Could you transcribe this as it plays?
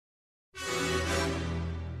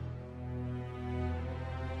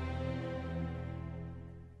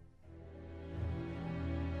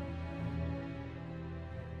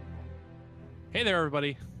Hey there,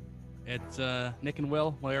 everybody. It's Nick and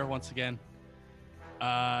Will here once again.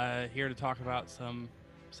 Here to talk about some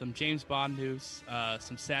James Bond news,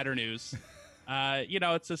 some sadder news.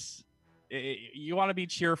 It's this. You want to be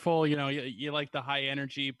cheerful. You like the high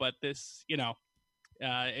energy, but this,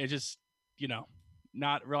 it just, you know,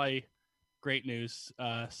 not really great news.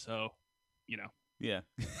 You know, Yeah.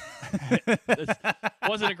 this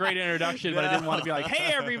wasn't a great introduction, but I didn't want to be like,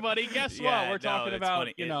 "Hey, everybody, guess what? We're No, talking it's about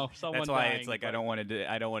funny. someone That's why dying." it's like but, I don't want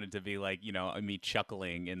it to be like, me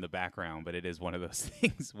chuckling in the background, but it is one of those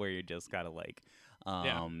things where you're just kind of like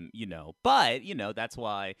yeah, but that's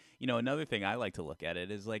why, another thing I like to look at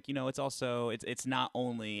it is like, it's also it's not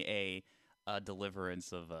only a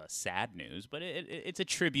deliverance of sad news, but it's a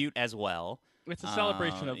tribute as well. it's a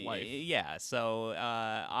celebration of life. Yeah. So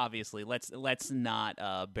obviously, let's not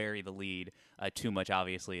bury the lead too much.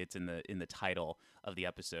 Obviously, it's in the title of the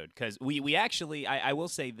episode because we actually I will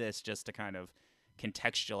say this just to kind of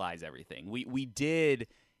contextualize everything. We did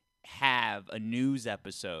have a news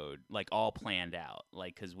episode like all planned out,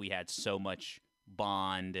 like because we had so much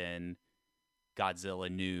Bond and Godzilla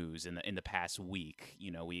news in the past week.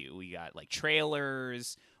 We got like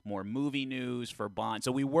trailers, more movie news for Bond.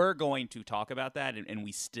 So we were going to talk about that, and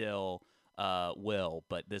we still will.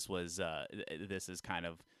 But this is kind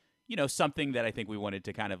of something that I think we wanted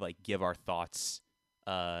to kind of like give our thoughts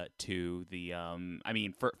to the I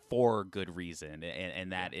mean for good reason,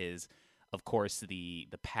 and that is of course the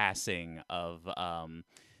passing of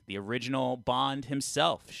the original Bond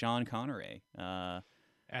himself, Sean Connery.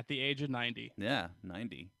 At the age of 90. Yeah,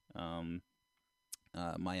 90.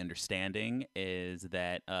 My understanding is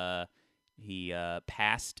that he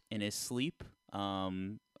passed in his sleep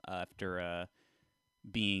after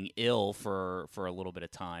being ill for a little bit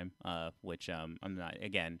of time, which I'm not,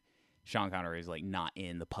 again, Sean Connery is like not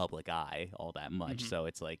in the public eye all that much. Mm-hmm. So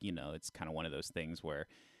it's like, it's kind of one of those things where,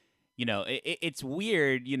 it's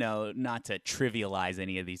weird, not to trivialize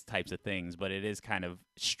any of these types of things, but it is kind of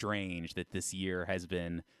strange that this year has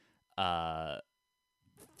been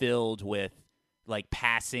filled with like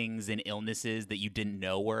passings and illnesses that you didn't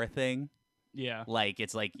know were a thing. Yeah. Like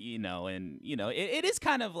it's like it is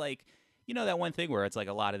kind of like that one thing where it's like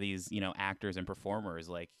a lot of these actors and performers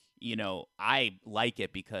like I like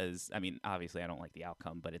it because I mean obviously I don't like the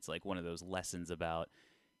outcome, but it's like one of those lessons about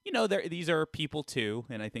these are people too,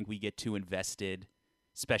 and I think we get too invested,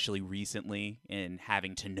 especially recently, in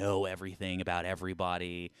having to know everything about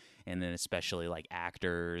everybody, and then especially like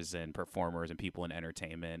actors and performers and people in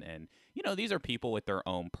entertainment, and these are people with their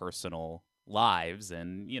own personal lives,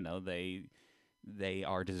 and they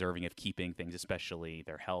are deserving of keeping things, especially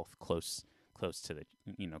their health, close to the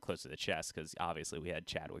close to the chest, because obviously we had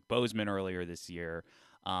Chadwick Boseman earlier this year.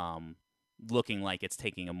 Looking like it's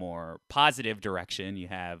taking a more positive direction. You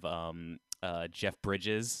have Jeff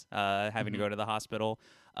Bridges having to go to the hospital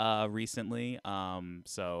recently.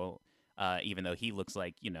 So even though he looks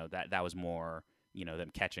like that was more them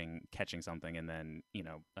catching something and then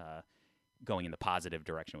going in the positive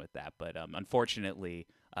direction with that. But unfortunately,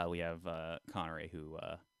 we have Connery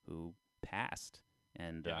who passed,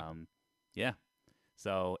 and yeah,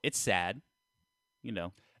 so it's sad.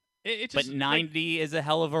 It But just 90 is a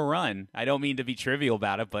hell of a run. I don't mean to be trivial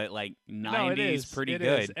about it, but like no, it 90 is is. pretty It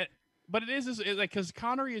good. is. But it is like because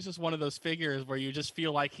Connery is just one of those figures where you just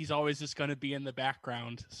feel like he's always just going to be in the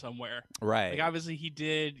background somewhere. Like Right. obviously he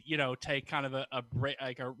did, take kind of a break,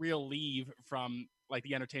 like a real leave from like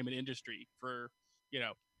the entertainment industry for, you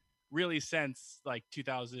know, really since like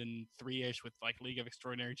 2003 ish with like League of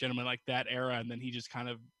Extraordinary Gentlemen, like that era, and then he just kind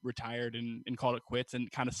of retired and called it quits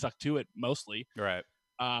and kind of stuck to it mostly. Right.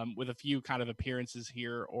 With a few kind of appearances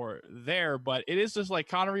here or there. But it is just like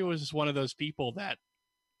Connery was just one of those people that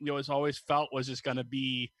was always felt was just going to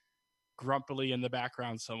be grumpily in the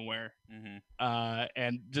background somewhere. Mm-hmm.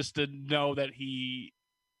 And just to know that he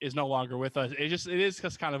is no longer with us, it is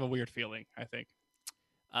just kind of a weird feeling, I think.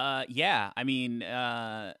 Yeah. I mean,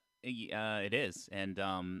 it is, and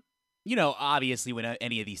obviously when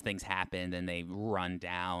any of these things happen, and they run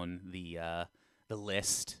down the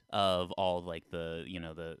list of all like the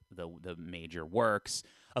major works.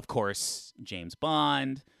 Of course, James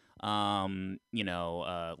Bond. Last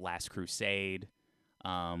Crusade.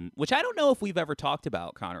 Which I don't know if we've ever talked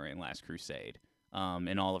about Connery in Last Crusade.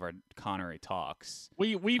 In all of our Connery talks.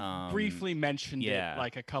 We've briefly mentioned yeah. it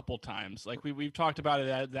like a couple times. Like we've talked about it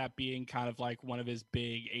as that being kind of like one of his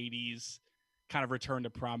big 80s kind of return to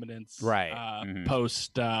prominence, Right.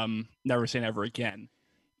 post Never Say Never Again.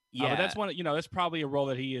 Yeah. But that's one, that's probably a role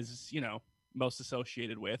that he is, most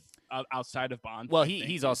associated with outside of Bond. Well,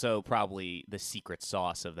 he's also probably the secret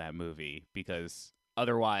sauce of that movie because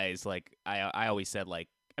otherwise, like I always said, like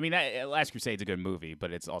I mean, Last Crusade's a good movie,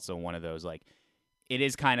 but it's also one of those like it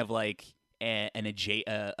is kind of like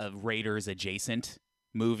a Raiders adjacent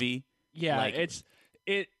movie. Yeah, Like,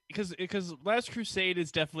 it because Last Crusade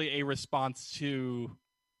is definitely a response to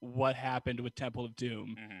what happened with Temple of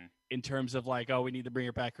Doom mhm. in terms of like, oh, we need to bring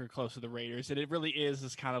it back close to the Raiders, and it really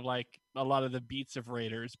is kind of like a lot of the beats of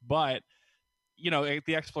Raiders, but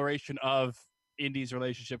the exploration of Indy's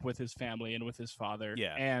relationship with his family and with his father,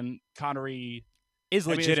 Yeah. and Connery. Is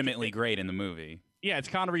I mean, legitimately great in the movie. Yeah, it's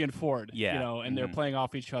Connery and Ford. Yeah. And they're playing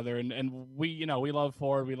off each other, and we we love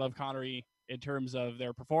Ford, we love Connery in terms of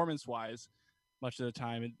their performance wise, much of the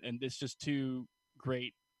time, and it's just two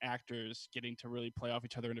great actors getting to really play off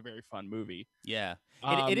each other in a very fun movie. Yeah.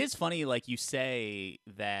 It is funny, like you say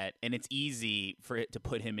that, and it's easy for it to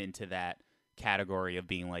put him into that category of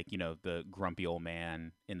being like, the grumpy old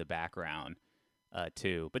man in the background,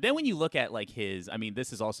 too. But then when you look at like I mean,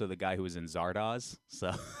 this is also the guy who was in Zardoz,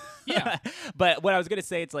 so Yeah. But what I was gonna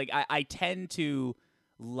say, it's like I tend to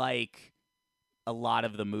like a lot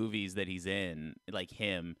of the movies that he's in, like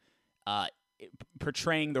him,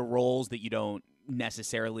 portraying the roles that you don't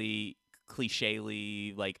necessarily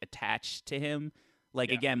clichély like attach to him.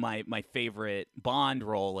 Like again, my favorite Bond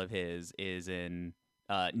role of his is in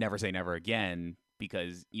Never Say Never Again,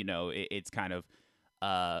 because it's kind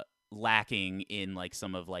of lacking in like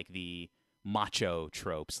some of like the macho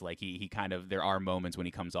tropes. Like he kind of, there are moments when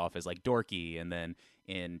he comes off as like dorky, and then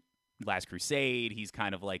in Last Crusade he's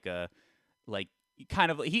kind of like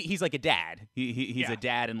he's like a dad. He's a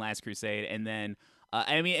dad in Last Crusade, and then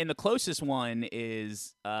I mean, and the closest one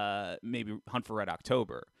is maybe Hunt for Red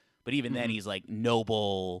October, but even then he's like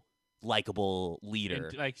noble, likable leader,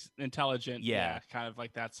 like intelligent. Yeah, kind of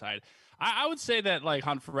like that side. I would say that like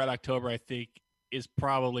Hunt for Red October, I think, is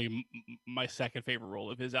probably my second favorite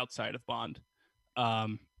role of his outside of Bond.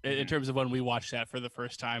 In terms of when we watched that for the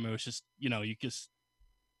first time, it was just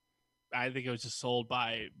I think it was just sold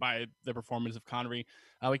by the performance of Connery.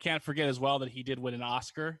 We can't forget as well that he did win an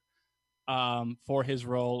Oscar for his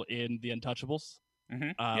role in The Untouchables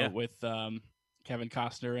with Kevin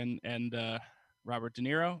Costner and Robert De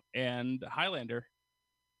Niro, and Highlander.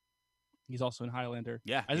 He's also in Highlander.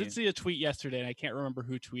 Yeah. I did see a tweet yesterday, and I can't remember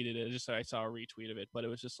who tweeted it. I saw a retweet of it, but it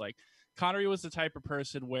was just like Connery was the type of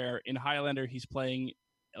person where in Highlander he's playing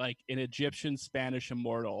like an Egyptian Spanish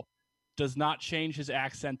immortal, does not change his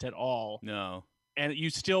accent at all. No. And you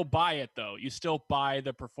still buy it though. You still buy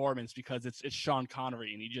the performance because it's Sean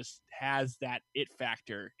Connery, and he just has that it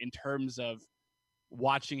factor in terms of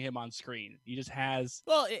watching him on screen. He just has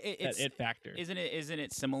it's that it factor. Isn't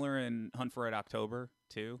it similar in Hunt for Red October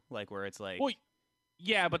too? Like where it's like, well,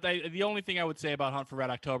 yeah, but the only thing I would say about Hunt for Red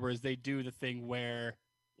October is they do the thing where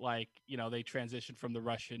like they transition from the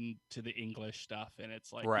Russian to the English stuff, and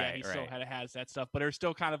it's like he still has that stuff, but they're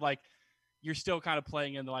still kind of like you're still kind of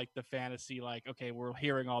playing into like the fantasy, like, okay, we're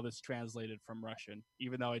hearing all this translated from Russian,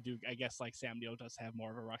 even though I guess like Sam Neill does have more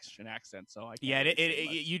of a Russian accent. So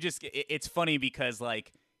it's funny because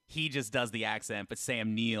like he just does the accent, but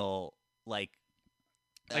Sam Neill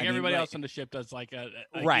everybody else on the ship does like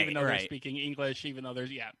even though they're speaking English, even though there's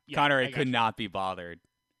Connery could not be bothered.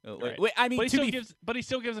 Right. I mean, but he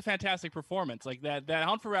still gives a fantastic performance. Like that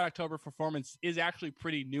Hunt for Red October performance is actually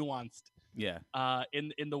pretty nuanced. Yeah.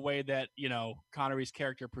 In the way that Connery's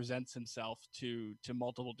character presents himself to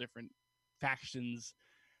multiple different factions,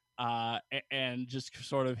 and just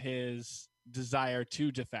sort of his desire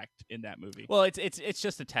to defect in that movie. Well, it's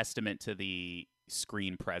just a testament to the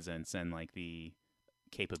screen presence and like the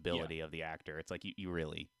capability of the actor. It's like you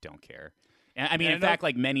really don't care. And I mean, in fact,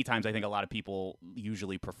 like many times, I think a lot of people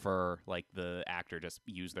usually prefer like the actor just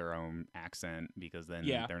use their own accent because then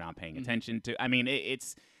they're not paying attention to. I mean,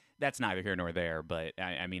 that's neither here nor there, but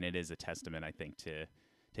I mean, it is a testament, I think, to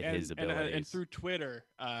his abilities. And through Twitter,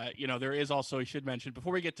 there is also, we should mention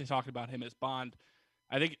before we get to talking about him as Bond,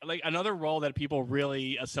 I think like another role that people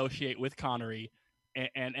really associate with Connery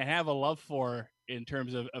and have a love for in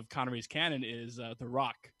terms of Connery's canon is The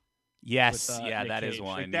Rock. Yes, with, that Cage. is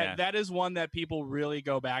one. Like that is one that people really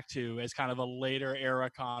go back to as kind of a later era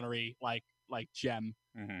Connery, like gem.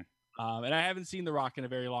 Mm-hmm. And I haven't seen The Rock in a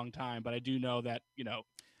very long time, but I do know that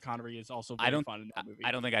Connery is also very fun in that movie. I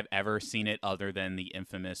don't think I've ever seen it other than the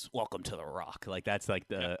infamous "Welcome to the Rock." Like that's like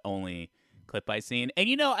the only clip I've seen. And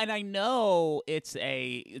and I know it's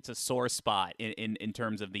a sore spot in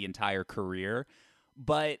terms of the entire career,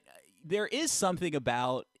 but there is something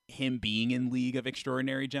about him being in League of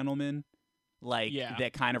Extraordinary Gentlemen, like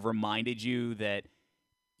that kind of reminded you that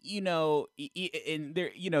and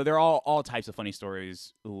there there are all types of funny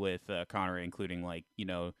stories with Connery, including like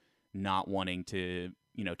not wanting to,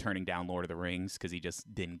 turning down Lord of the Rings because he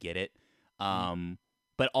just didn't get it.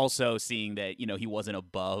 But also seeing that, he wasn't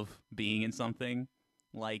above being in something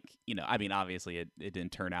like, I mean, obviously it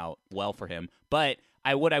didn't turn out well for him. But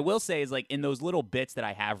what I will say is, like, in those little bits that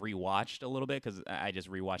I have rewatched a little bit, because I just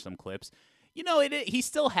rewatched some clips, he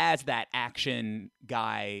still has that action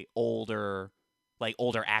guy, older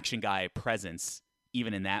action guy presence,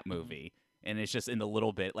 even in that movie. And it's just in the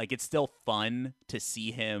little bit, like, it's still fun to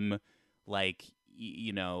see him, like,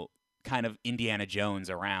 kind of Indiana Jones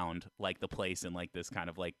around, like, the place in, like, this kind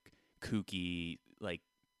of, like, kooky, like,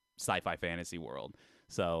 sci-fi fantasy world.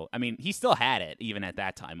 So, I mean, he still had it even at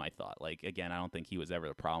that time, I thought. Like, again, I don't think he was ever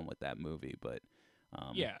the problem with that movie, but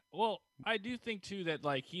yeah. Well, I do think too that,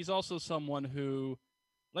 like, he's also someone who,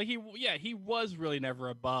 like, he was really never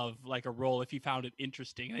above, like, a role if he found it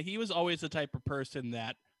interesting. And he was always the type of person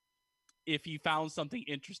that if he found something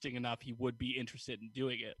interesting enough, he would be interested in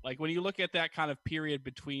doing it. Like, when you look at that kind of period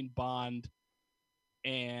between Bond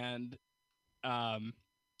and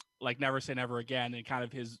like Never Say Never Again, and kind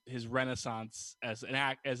of his renaissance as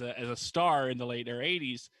a star in the later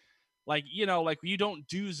 80s, like, like, you don't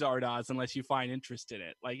do Zardoz unless you find interest in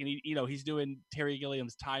it. Like, and he's doing Terry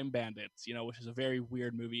Gilliam's Time Bandits, which is a very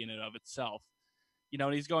weird movie in and of itself.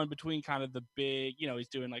 And he's going between kind of the big, he's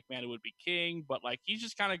doing like Man Who Would Be King, but, like, he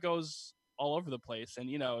just kind of goes all over the place. And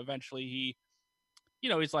eventually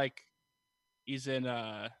he's in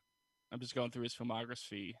I'm just going through his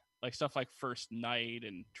filmography, like stuff like First Night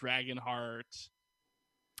and Dragonheart.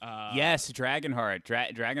 Yes, Dragonheart.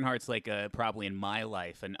 Dragonheart's like probably in my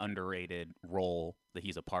life an underrated role that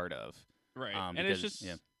he's a part of. Right, and it's just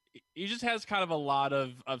he just has kind of a lot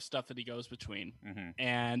of stuff that he goes between,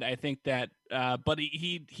 and I think that, but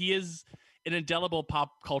he is an indelible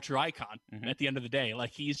pop culture icon at the end of the day.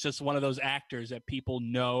 Like, he's just one of those actors that people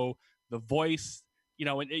know the voice.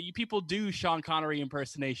 And people do Sean Connery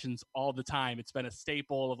impersonations all the time. It's been a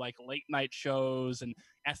staple of, like, late night shows and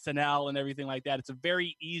SNL and everything like that. It's a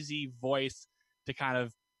very easy voice to kind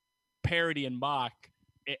of parody and mock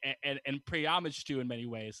and pay homage to in many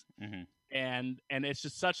ways. And it's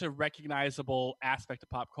just such a recognizable aspect of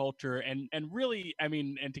pop culture. And really, I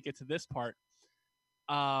mean, and to get to this part,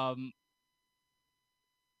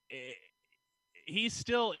 he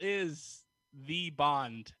still is the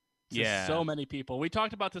Bond to so many people. We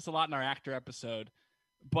talked about this a lot in our actor episode,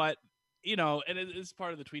 but and it is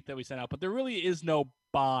part of the tweet that we sent out, but there really is no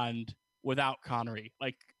Bond without Connery.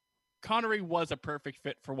 Like, Connery was a perfect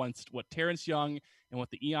fit for what Terrence Young and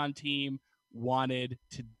what the Eon team wanted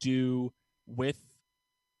to do with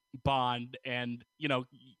Bond. And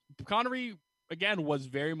Connery, again, was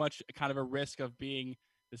very much kind of a risk of being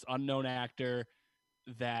this unknown actor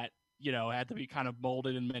that had to be kind of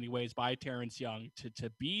molded in many ways by Terrence Young to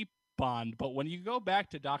be Bond. But when you go back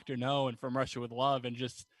to Dr. No and From Russia with Love, and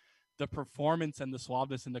just the performance and the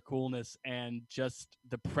suaveness and the coolness and just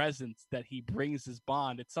the presence that he brings as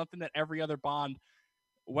Bond, it's something that every other Bond,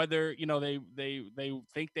 whether they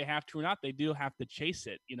think they have to or not, they do have to chase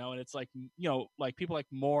it. And it's like, like people like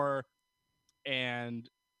Moore and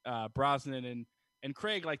Brosnan and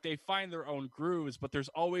Craig, like, they find their own grooves, but there's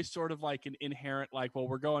always sort of like an inherent, like, well,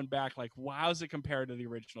 we're going back, like, well, how's it compared to the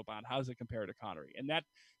original Bond? How's it compared to Connery? And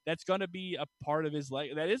that's going to be a part of his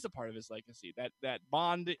that is a part of his legacy. That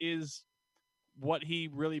Bond is what he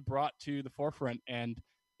really brought to the forefront, and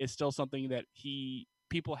is still something that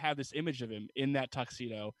people have this image of him in that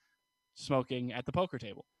tuxedo, smoking at the poker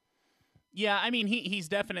table. Yeah, I mean, he's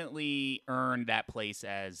definitely earned that place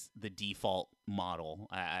as the default model.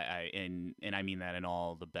 And I mean that in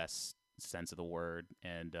all the best sense of the word.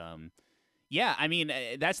 And yeah, I mean,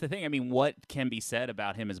 that's the thing. I mean, what can be said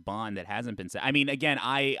about him as Bond that hasn't been said? I mean, again,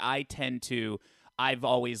 I've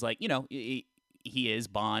always, like, he is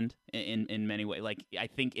Bond in many ways. Like, I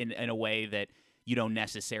think in a way that you don't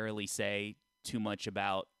necessarily say too much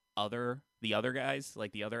about the other guys,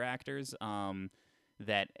 like the other actors.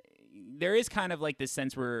 That there is kind of like this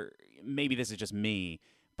sense where, maybe this is just me,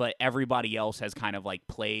 but everybody else has kind of like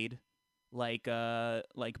played like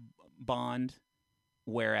Bond,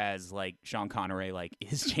 whereas like Sean Connery like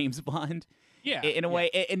is James Bond. Yeah, in a way,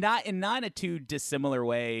 and not in a too dissimilar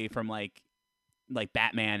way from like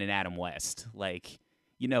Batman and Adam West. Like,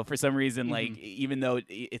 for some reason, like, even though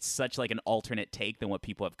it's such like an alternate take than what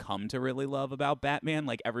people have come to really love about Batman,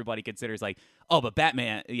 like, everybody considers like, oh, but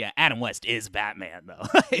Batman, Adam West is Batman though.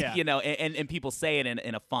 Yeah. And people say it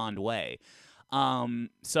in a fond way.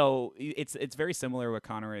 So it's very similar with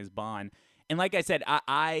Connery's Bond. And like I said,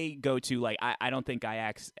 I go to, like, I don't think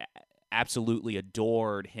I absolutely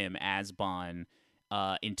adored him as Bond.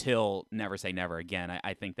 until Never Say Never Again.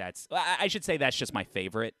 I think I should say that's just my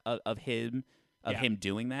favorite of him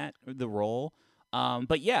doing that, the role.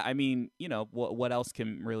 But yeah, I mean, what else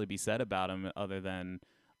can really be said about him other than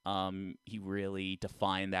he really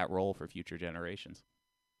defined that role for future generations.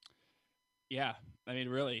 Yeah, I mean,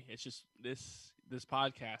 really, it's just this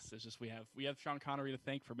podcast is just we have Sean Connery to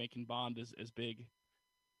thank for making Bond as big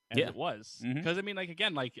as it was. Because I mean, like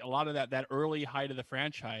again, like a lot of that early height of the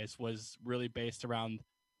franchise was really based around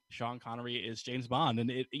Sean Connery is James Bond,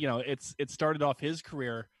 and it started off his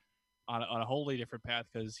career on a wholly different path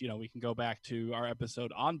because we can go back to our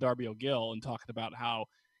episode on Darby O'Gill and talking about how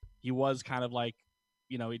he was kind of like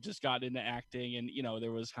he just got into acting, and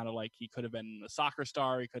there was kind of like he could have been a soccer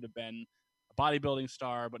star, he could have been a bodybuilding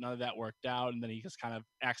star, but none of that worked out, and then he just kind of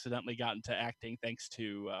accidentally got into acting thanks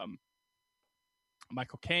to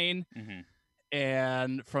Michael Caine.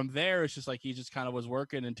 And from there, it's just like he just kind of was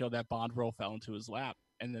working until that Bond role fell into his lap.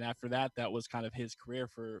 And then after that, that was kind of his career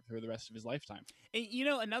for the rest of his lifetime. And,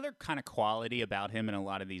 another kind of quality about him in a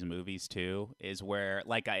lot of these movies, too, is where,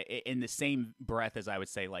 like, in the same breath as I would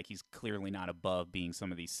say, like, he's clearly not above being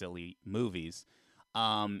some of these silly movies,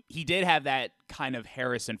 he did have that kind of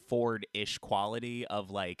Harrison Ford-ish quality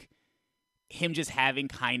of, like, him just having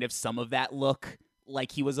kind of some of that look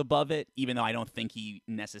like he was above it, even though I don't think he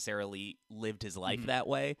necessarily lived his life that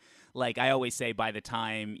way. Like I always say, by the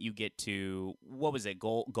time you get to, what was it,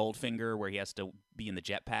 Goldfinger, where he has to be in the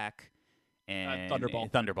jetpack, and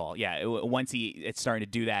Thunderball. Yeah, once it's starting to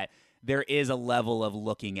do that, there is a level of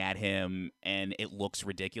looking at him, and it looks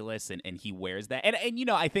ridiculous, and he wears that. And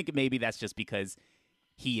I think maybe that's just because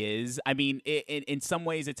he is. I mean, in some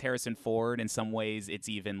ways it's Harrison Ford. In some ways it's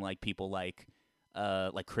even like people like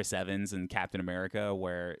Chris Evans and Captain America,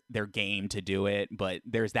 where they're game to do it, but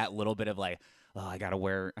there's that little bit of like, oh, I gotta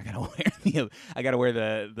wear the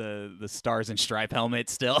stars and stripe helmet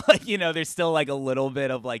still. There's still like a little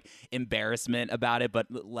bit of like embarrassment about it, but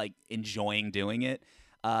like enjoying doing it.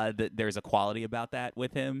 There's a quality about that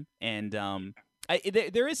with him, and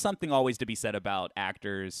there is something always to be said about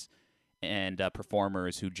actors and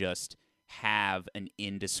performers who just have an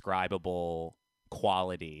indescribable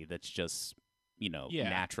quality that's just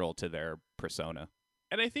natural to their persona.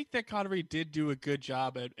 And I think that Connery did do a good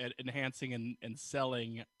job at enhancing and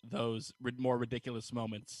selling those more ridiculous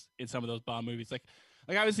moments in some of those Bond movies. Like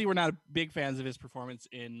obviously we're not big fans of his performance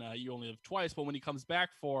in You Only Live Twice, but when he comes back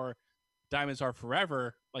for Diamonds Are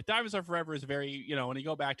Forever, like Diamonds Are Forever is very, when you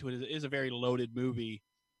go back to it, it is a very loaded movie,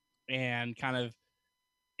 and kind of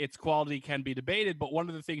its quality can be debated. But one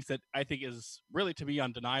of the things that I think is really to be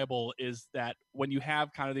undeniable is that when you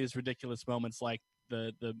have kind of these ridiculous moments like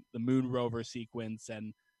the moon rover sequence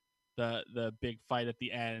and the big fight at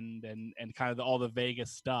the end and kind of all the Vegas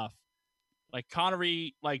stuff, like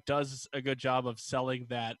Connery like does a good job of selling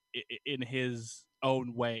that in his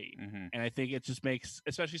own way. And I think it just makes,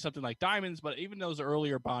 especially something like Diamonds, but even those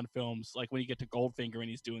earlier Bond films, like when you get to Goldfinger and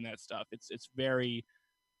he's doing that stuff, it's very,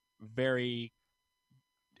 very,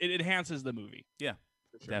 it enhances the movie. Yeah,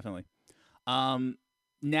 sure. Definitely.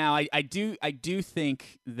 Now I do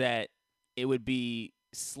think that it would be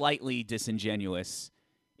slightly disingenuous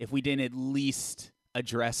if we didn't at least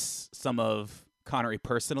address some of Connery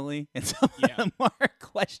personally and some of the more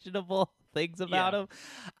questionable things about him.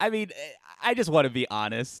 I mean, I just want to be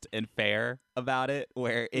honest and fair about it,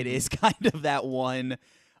 where it is kind of that one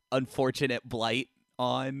unfortunate blight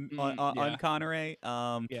on Connery.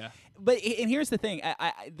 But and here's the thing.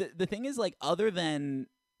 The thing is, like, other than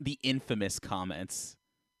the infamous comments,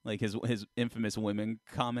 like his infamous women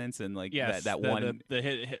comments, and like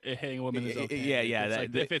the hitting women is okay.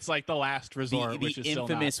 If it's like the last resort, which is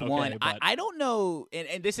infamous still not one. okay, I don't know,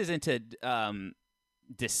 and this isn't to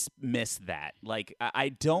dismiss that. Like I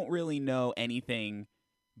don't really know anything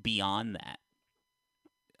beyond that.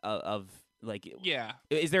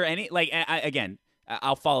 Is there any like again?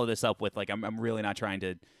 I'll follow this up with like I'm really not trying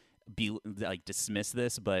to be like dismiss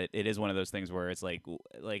this, but it is one of those things where it's like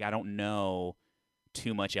I don't know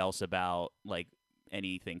too much else about like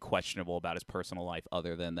anything questionable about his personal life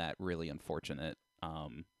other than that really unfortunate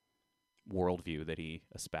worldview that he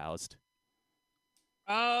espoused.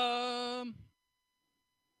 And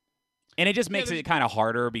it just makes it kind of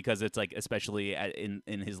harder because it's like, especially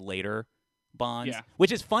in his later Bonds,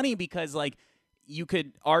 which is funny because like you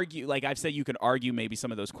could argue, like I've said, you could argue maybe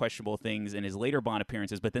some of those questionable things in his later Bond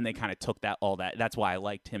appearances, but then they kind of took all that. That's why I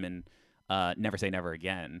liked him in Never Say Never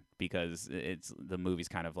Again, because the movie's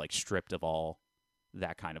kind of like stripped of all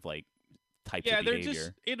that kind of like types of behavior. They're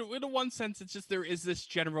just in one sense, it's just there is this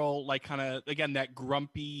general like kind of, again, that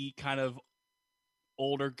grumpy kind of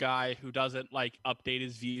older guy who doesn't like update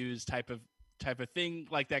his views type of type of thing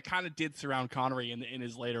like that kind of did surround Connery in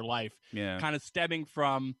his later life. Yeah. Kind of stemming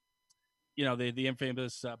from, the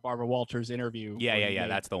infamous Barbara Walters interview. Yeah.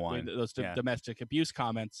 That's the one. Those domestic abuse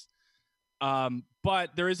comments.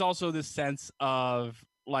 But there is also this sense of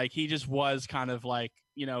like he just was kind of like,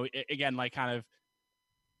 again, like kind of.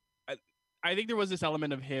 I think there was this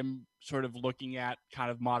element of him sort of looking at kind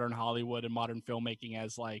of modern Hollywood and modern filmmaking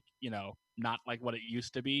as like, not like what it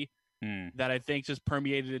used to be. That I think just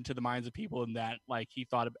permeated into the minds of people, and that like he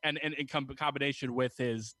thought of, and in combination with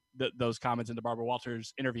those comments in the Barbara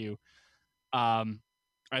Walters interview, I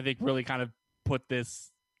think really kind of put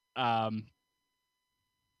this, like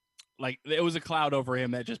it was a cloud over him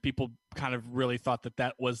that just people kind of really thought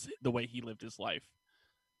that was the way he lived his life.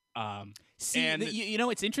 See, and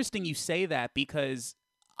it's interesting you say that, because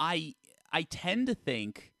I tend to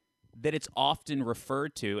think that it's often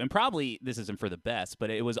referred to, and probably this isn't for the best, but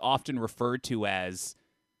it was often referred to as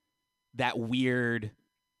that weird,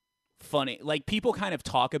 funny, like people kind of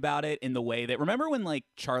talk about it in the way that, remember when like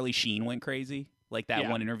Charlie Sheen went crazy? Like that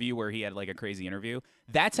one interview where he had like a crazy interview.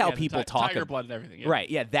 That's how people talk. Tiger blood and everything. Yeah. Right.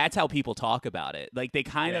 Yeah. That's how people talk about it. Like they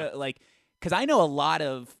kind of like, because I know a lot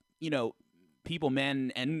of, people,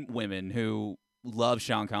 men and women, who love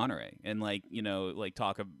Sean Connery and like,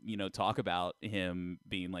 talk about him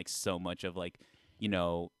being like so much of like,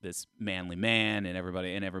 this manly man, and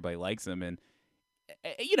everybody likes him. And,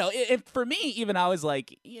 for me, even I was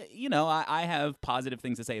like, I have positive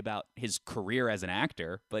things to say about his career as an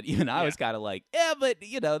actor, but even I was kind of like, but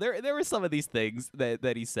there were some of these things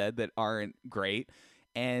that he said that aren't great.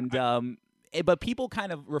 And, but people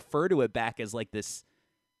kind of refer to it back as like this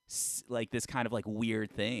kind of like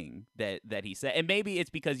weird thing that he said. And maybe it's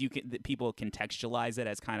because people contextualize it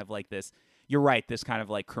as kind of like this, you're right, this kind of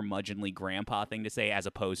like curmudgeonly grandpa thing to say, as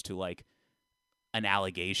opposed to like an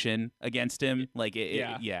allegation against him. Like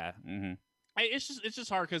mm-hmm. It's just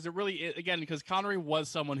hard because it really, again, because Connery was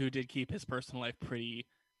someone who did keep his personal life pretty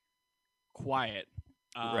quiet,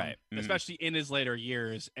 right? Mm-hmm. Especially in his later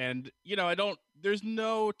years. And there's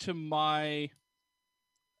no, to my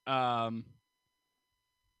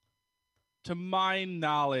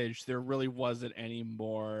knowledge, there really wasn't any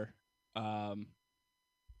more.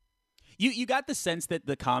 You got the sense that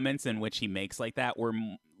the comments in which he makes like that were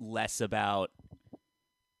less about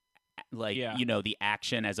like the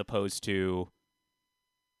action, as opposed to,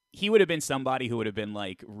 he would have been somebody who would have been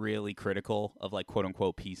like really critical of like quote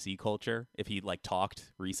unquote PC culture if he like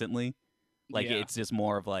talked recently. Like it's just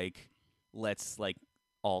more of like, let's like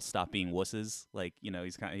all stop being wusses. Like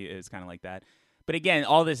it's kind of like that. But again,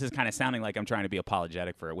 all this is kind of sounding like I'm trying to be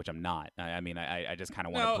apologetic for it, which I'm not. I mean, I just kind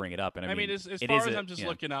of want to bring it up. And I mean, as far as I'm just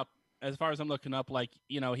looking up, like,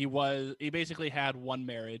 he basically had one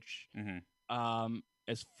marriage. Mm-hmm.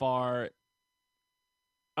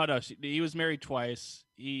 He was married twice.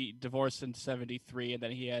 He divorced in 1973, and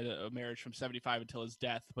then he had a marriage from 1975 until his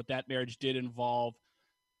death. But that marriage did involve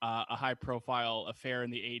a high-profile affair in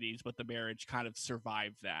the 1980s, but the marriage kind of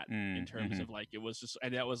survived that in terms of like, it was just,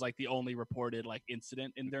 and that was like the only reported like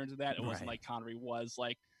incident in terms of that. It wasn't like Connery was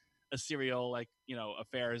like a serial like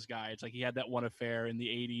affairs guy. It's like he had that one affair in the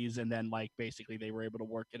 1980s, and then like basically they were able to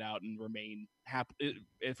work it out and remain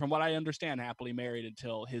from what I understand, happily married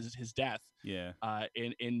until his death. Yeah.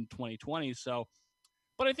 In 2020. So,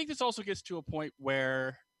 but I think this also gets to a point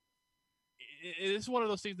where it is one of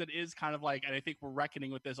those things that is kind of like, and I think we're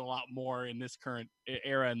reckoning with this a lot more in this current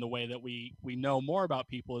era, in the way that we know more about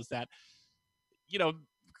people, is that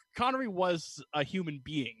Connery was a human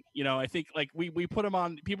being. I think like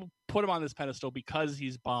people put him on this pedestal because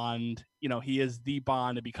he's Bond. He is the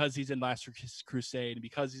Bond, and because he's in Last Crusade, and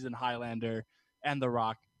because he's in Highlander and The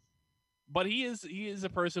Rock. But he is a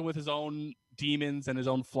person with his own demons and his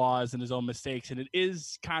own flaws and his own mistakes, and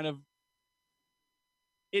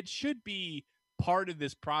it should be part of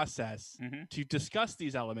this process to discuss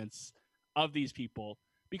these elements of these people.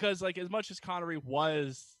 Because like, as much as Connery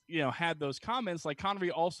was, had those comments, like Connery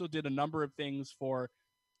also did a number of things for,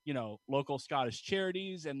 local Scottish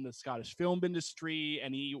charities and the Scottish film industry.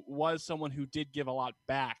 And he was someone who did give a lot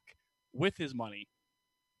back with his money.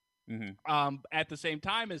 Mm-hmm. At the same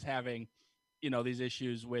time as having, these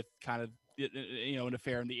issues with kind of, an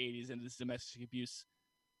affair in the 1980s and this domestic abuse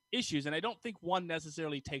issues. And I don't think one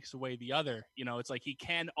necessarily takes away the other. It's like he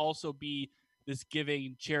can also be this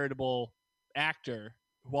giving, charitable actor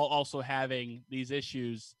while also having these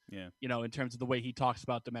issues, in terms of the way he talks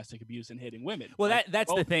about domestic abuse and hitting women. Well, like,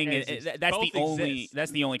 that's the thing.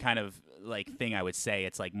 That's the only kind of like thing I would say.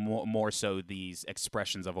 It's like more so these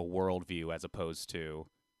expressions of a worldview, as opposed to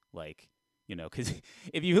like, You know, because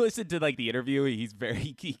if you listen to like the interview,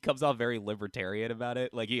 he comes off very libertarian about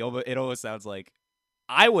it. Like it almost sounds like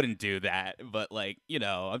I wouldn't do that, but like, you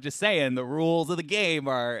know, I'm just saying the rules of the game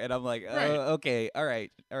are, and I'm like, Right. okay, all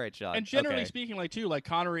right, Sean. And generally okay. speaking, like too, like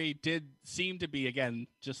Connery did seem to be, again,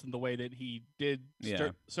 just in the way that he did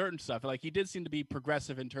certain stuff. Like he did seem to be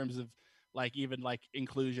progressive in terms of like even like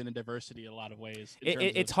inclusion and diversity in a lot of ways.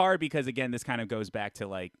 It's hard because again, this kind of goes back to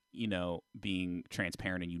like, you know, being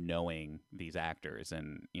transparent and you knowing these actors,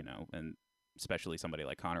 and you know, and especially somebody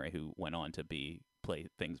like Connery who went on to play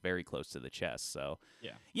things very close to the chest. So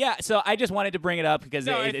yeah. So I just wanted to bring it up because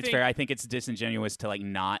it's fair. I think it's disingenuous to like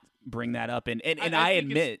not bring that up, and I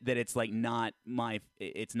admit that it's like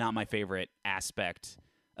it's not my favorite aspect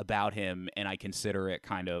about him, and I consider it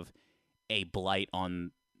kind of a blight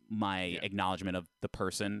on my acknowledgement of the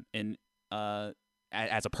person in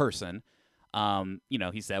as a person. You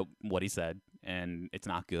know, he said what he said, and it's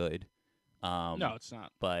not good. No, it's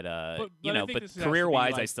not. But you know, but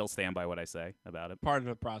career-wise, I still stand by what I say about it. Part of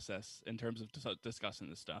the process in terms of discussing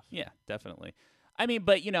this stuff. Yeah, definitely. I mean,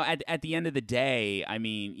 but you know, at the end of the day, I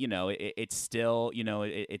mean, you know, it's still, you know,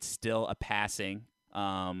 it's still a passing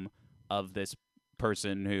of this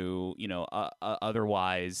person who, you know,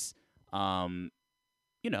 otherwise,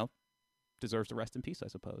 you know, deserves to rest in peace, I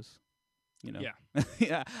suppose. You know,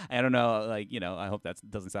 yeah. I don't know, like, you know, I hope that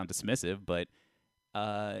doesn't sound dismissive, but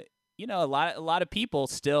you know, a lot of people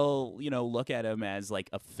still, you know, look at him as like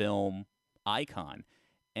a film icon,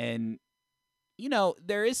 and you know,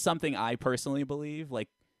 there is something I personally believe, like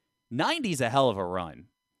 90's a hell of a run,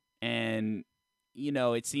 and you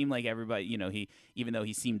know, it seemed like everybody, you know, even though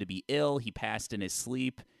he seemed to be ill, he passed in his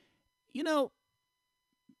sleep. You know,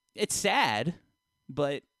 it's sad,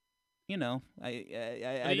 but you know,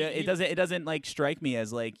 it doesn't like strike me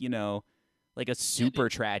as like, you know, like a super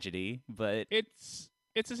tragedy, but it's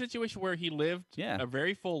a situation where he lived a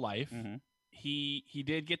very full life. Mm-hmm. He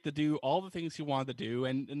did get to do all the things he wanted to do,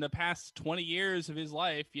 and in the past 20 years of his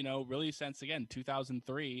life, you know, really since again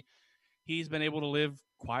 2003, he's been able to live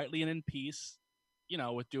quietly and in peace, you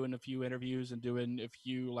know, with doing a few interviews and doing a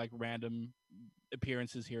few like random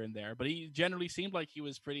appearances here and there, but he generally seemed like he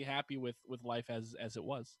was pretty happy with life as it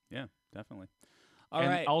was. Yeah, definitely. All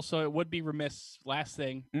right. Also, it would be remiss, last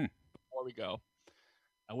thing before we go,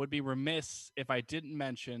 I would be remiss if I didn't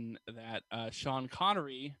mention that Sean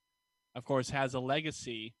Connery, of course, has a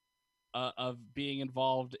legacy of being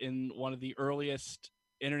involved in one of the earliest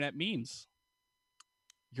internet memes.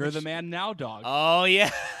 You're the man now, dog. Oh, yeah.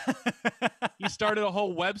 He started a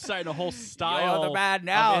whole website and a whole style. You're the man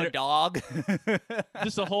now, dog.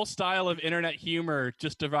 Just a whole style of internet humor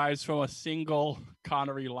just derives from a single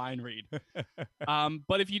Connery line read.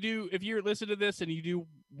 But if you're listening to this and you do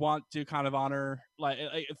want to kind of honor, like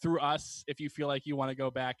through us, if you feel like you want to go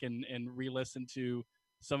back and re-listen to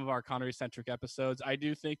some of our Connery-centric episodes, I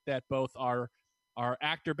do think that both our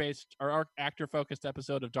actor-based or our actor-focused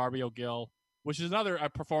episode of Darby O'Gill, which is another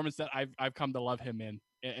performance that I've come to love him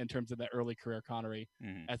in terms of that early career Connery.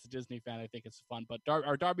 As a Disney fan, I think it's fun. But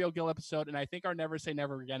our Darby O'Gill episode, and I think our Never Say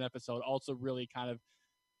Never Again episode, also really kind of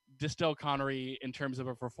distill Connery in terms of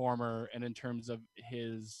a performer and in terms of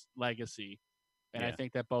his legacy. And I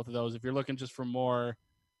think that both of those, if you're looking just for more,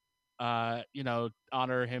 you know,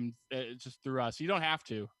 honor him just through us, you don't have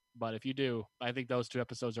to. But if you do, I think those two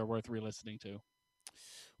episodes are worth re-listening to.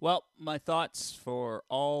 Well, my thoughts for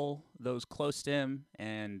all those close to him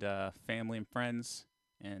and family and friends,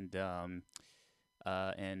 and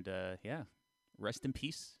rest in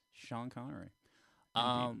peace, Sean Connery.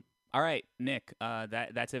 All right, Nick,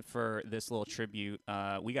 that's it for this little tribute.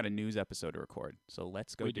 We got a news episode to record, so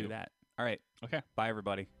let's go do that. All right. Okay. Bye,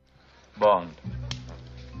 everybody. Bond.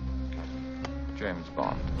 James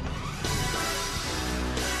Bond.